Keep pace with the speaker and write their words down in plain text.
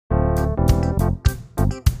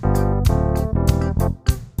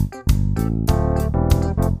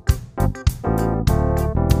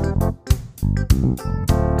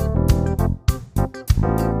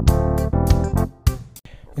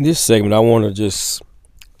In this segment, I want to just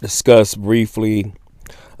discuss briefly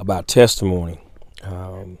about testimony.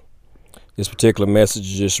 Um, this particular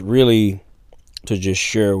message is just really to just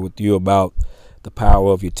share with you about the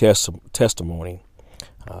power of your testimony.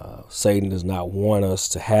 Satan does not want us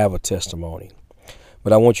to have a testimony,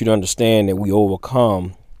 but I want you to understand that we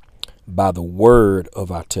overcome by the word of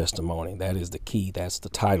our testimony. That is the key. That's the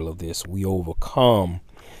title of this. We overcome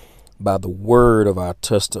by the word of our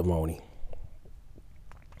testimony.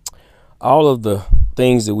 All of the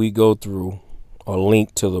things that we go through are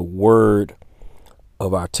linked to the word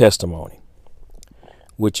of our testimony,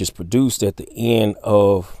 which is produced at the end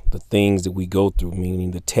of the things that we go through,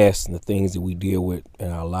 meaning the tests and the things that we deal with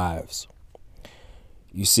in our lives.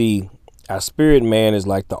 You see, our spirit man is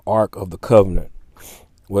like the Ark of the Covenant,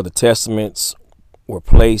 where the testaments were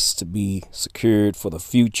placed to be secured for the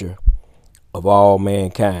future of all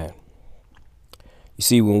mankind. You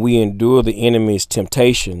see, when we endure the enemy's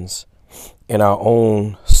temptations in our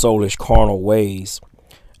own soulish carnal ways,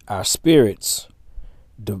 our spiritual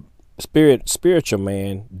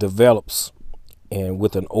man develops, and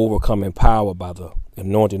with an overcoming power by the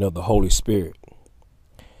anointing of the Holy Spirit.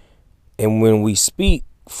 And when we speak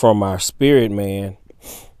from our spirit man,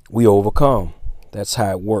 we overcome. That's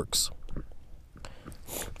how it works.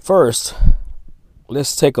 First,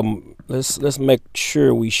 let's make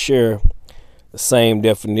sure we share the same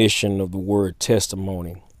definition of the word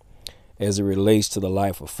testimony as it relates to the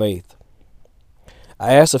life of faith.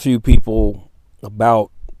 I asked a few people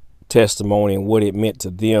about testimony and what it meant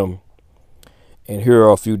to them, and here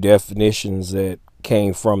are a few definitions that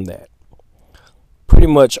came from that. Pretty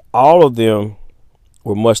much all of them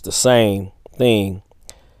were much the same thing: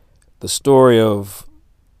 the story of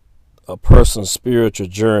a person's spiritual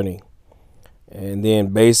journey. And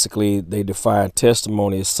then basically they define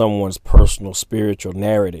testimony as someone's personal spiritual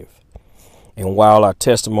narrative. And while our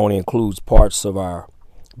testimony includes parts of our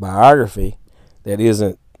biography, that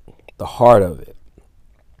isn't the heart of it.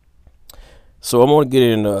 So I'm going to get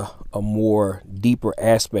into a more deeper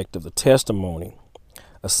aspect of the testimony,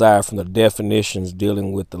 aside from the definitions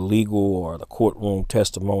dealing with the legal or the courtroom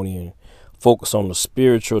testimony, and focus on the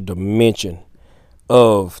spiritual dimension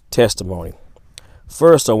of testimony.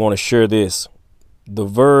 First, I want to share this. The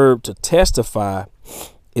verb to testify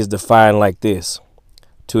is defined like this: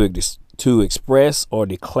 to express or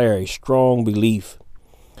declare a strong belief,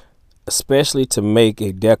 especially to make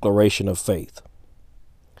a declaration of faith.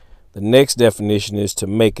 The next definition is to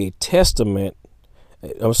make a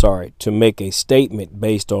statement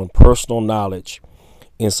based on personal knowledge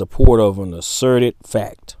in support of an asserted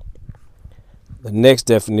fact. The next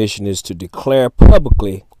definition is to declare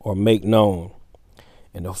publicly or make known.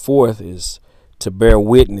 And the fourth is to bear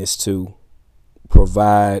witness to,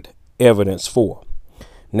 provide evidence for.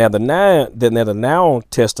 Now the noun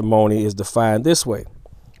testimony is defined this way: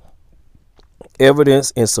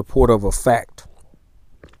 evidence in support of a fact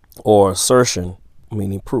or assertion,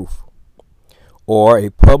 meaning proof, or a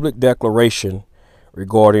public declaration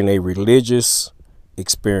regarding a religious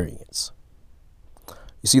experience.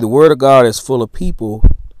 You see, the Word of God is full of people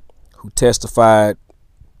who testified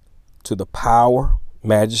to the power,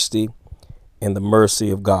 majesty, and the mercy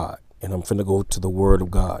of God. And I'm finna go to the Word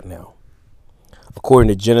of God now. According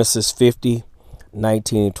to Genesis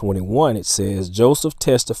 50:19-21, it says, Joseph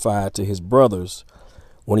testified to his brothers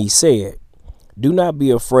when he said, "Do not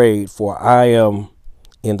be afraid, for I am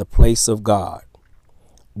in the place of God.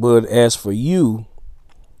 But as for you,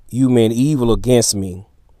 you meant evil against me,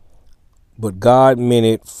 but God meant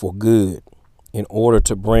it for good, in order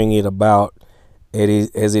to bring it about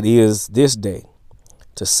as it is this day,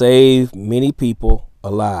 to save many people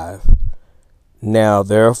alive. Now,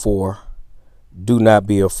 therefore, do not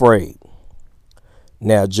be afraid."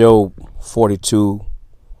 Now, Job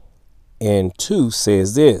 42:2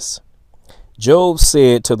 says this: Job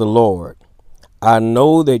said to the Lord, "I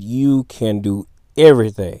know that you can do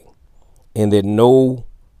everything, and that no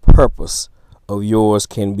purpose of yours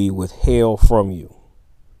can be withheld from you."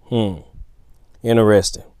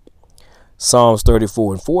 Interesting. Psalms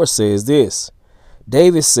 34:4 says this: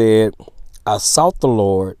 David said, "I sought the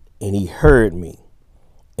Lord, and he heard me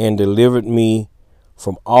and delivered me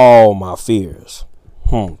from all my fears."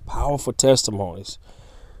 Powerful testimonies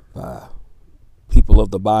by people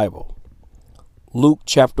of the Bible. Luke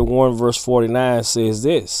chapter 1 verse 49 says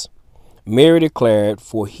this: Mary declared,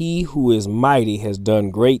 "For he who is mighty has done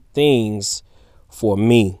great things for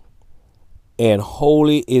me, and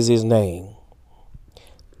holy is his name."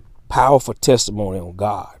 Powerful testimony on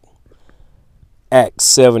God. Acts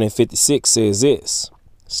 7:56 says this: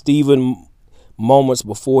 Stephen, moments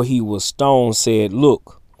before he was stoned, said,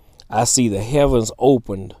 "Look, I see the heavens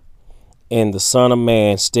opened and the Son of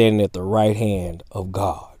Man standing at the right hand of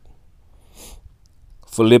God.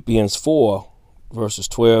 Philippians 4 verses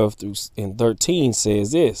 12 through and 13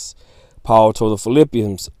 says this. Paul told the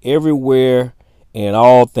Philippians, everywhere and in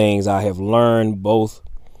all things I have learned both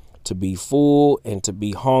to be full and to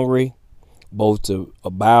be hungry, both to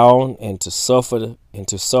abound and to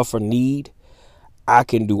suffer need. I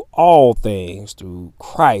can do all things through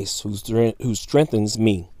Christ who strengthens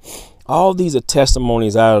me. All these are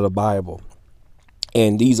testimonies out of the Bible,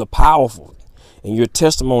 and these are powerful, and your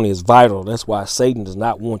testimony is vital. That's why Satan does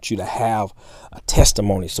not want you to have a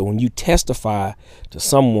testimony. So when you testify to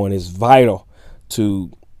someone, it's vital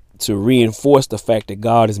to reinforce the fact that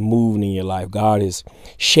God is moving in your life. God is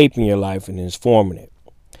shaping your life and is forming it.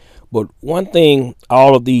 But one thing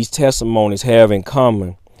all of these testimonies have in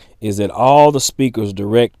common is that all the speakers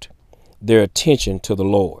direct their attention to the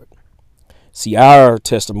Lord. See, our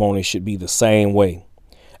testimony should be the same way.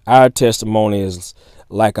 Our testimony is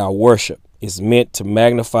like our worship. It's meant to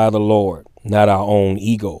magnify the Lord, not our own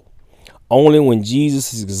ego. Only when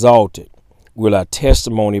Jesus is exalted will our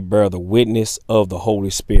testimony bear the witness of the Holy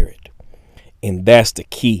Spirit. And that's the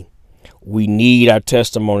key. We need our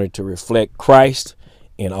testimony to reflect Christ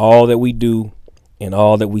in all that we do and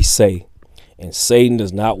all that we say. And Satan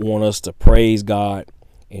does not want us to praise God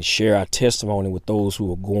and share our testimony with those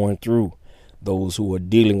who are going through, those who are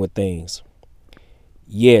dealing with things.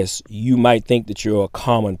 Yes, you might think that you're a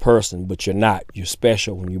common person, but you're not. You're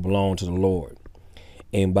special when you belong to the Lord.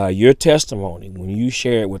 And by your testimony, when you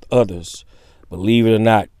share it with others, believe it or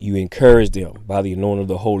not, you encourage them by the anointing of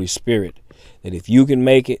the Holy Spirit that if you can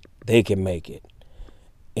make it, they can make it.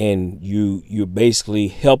 And you're basically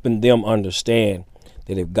helping them understand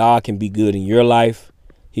that if God can be good in your life,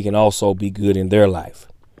 he can also be good in their life.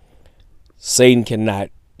 Satan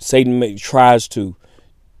tries to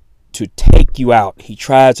take you out. He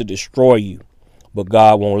tries to destroy you, but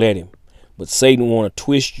God won't let him. But Satan want to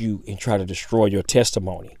twist you and try to destroy your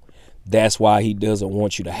testimony. That's why he doesn't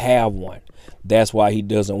want you to have one. That's why he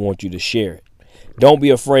doesn't want you to share it. Don't be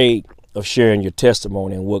afraid of sharing your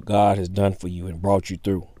testimony and what God has done for you and brought you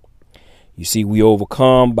through. You see, we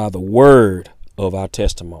overcome by the word of our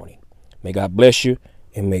testimony. May God bless you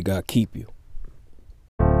and may God keep you.